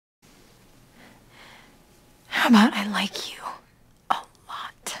about I like you a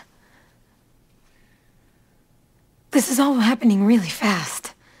lot. This is all happening really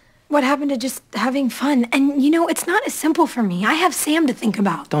fast. What happened to just having fun? And, you know, it's not as simple for me. I have Sam to think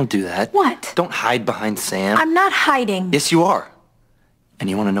about. Don't do that. What? Don't hide behind Sam. I'm not hiding. Yes, you are. And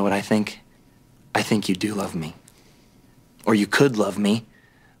you want to know what I think? I think you do love me. Or you could love me,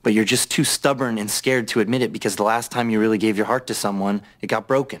 but you're just too stubborn and scared to admit it because the last time you really gave your heart to someone, it got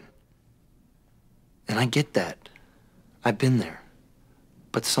broken. And I get that. I've been there.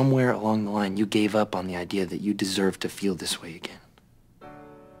 But somewhere along the line, you gave up on the idea that you deserve to feel this way again.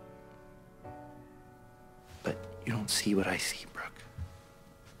 But you don't see what I see, Brooke.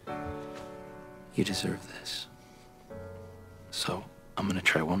 You deserve this. So I'm gonna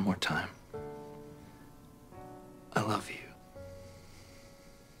try one more time. I love you.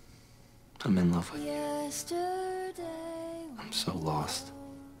 I'm in love with you. I'm so lost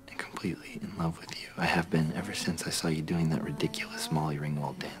and completely in love with you. I have been ever since I saw you doing that ridiculous Molly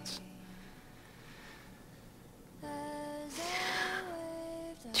Ringwald dance.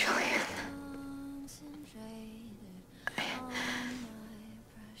 Julian.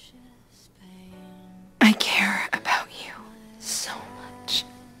 I care about you so much.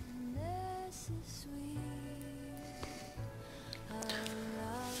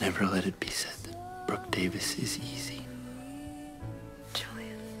 Never let it be said that Brooke Davis is easy.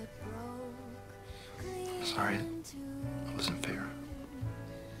 Julian. I'm sorry, it wasn't fair.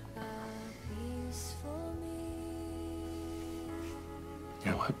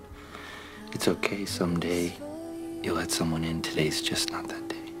 You know what? It's okay. Someday you'll let someone in. Today's just not that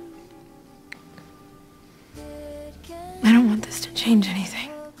day. I don't want this to change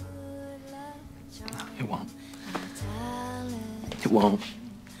anything. No, it won't. It won't.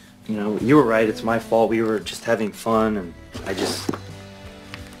 You know, you were right. It's my fault. We were just having fun, and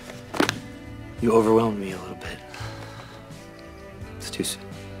you overwhelmed me a little bit. It's too soon.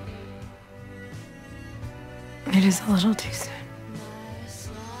 It is a little too soon.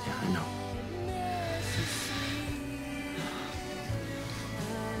 Yeah, I know.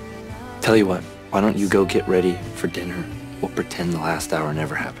 Tell you what, why don't you go get ready for dinner? We'll pretend the last hour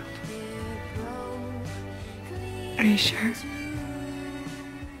never happened. Are you sure?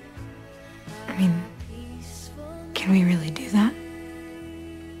 I mean, can we really do that?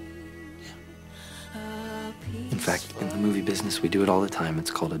 Yeah. In fact, in the movie business, we do it all the time.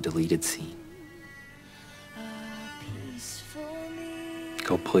 It's called a deleted scene.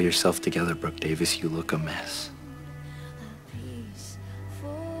 Go pull yourself together, Brooke Davis. You look a mess.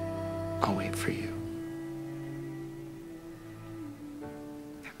 I'll wait for you.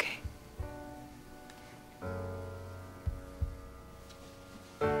 Okay.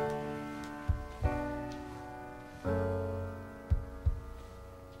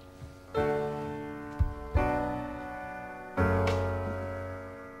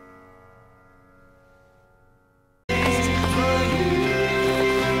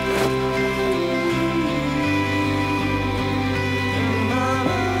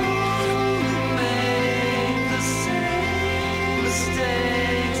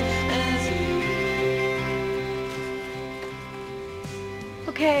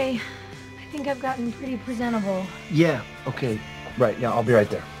 Okay, I think I've gotten pretty presentable. Yeah, okay. Right, yeah, I'll be right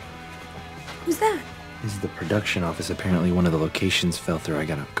there. Who's that? This is the production office. Apparently one of the locations fell through. I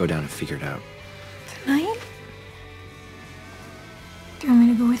gotta go down and figure it out. Tonight? Do you want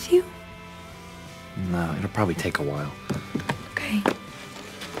me to go with you? No, it'll probably take a while. Okay.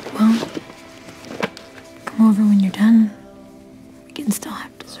 Well, come over when you're done. We can still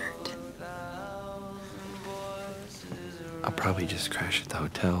have dessert. I'll probably just crash at the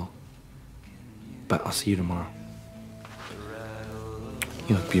hotel. But I'll see you tomorrow.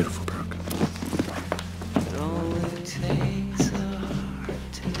 You look beautiful, Brooke.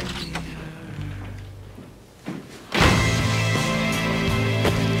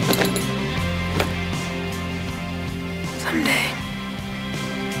 Someday.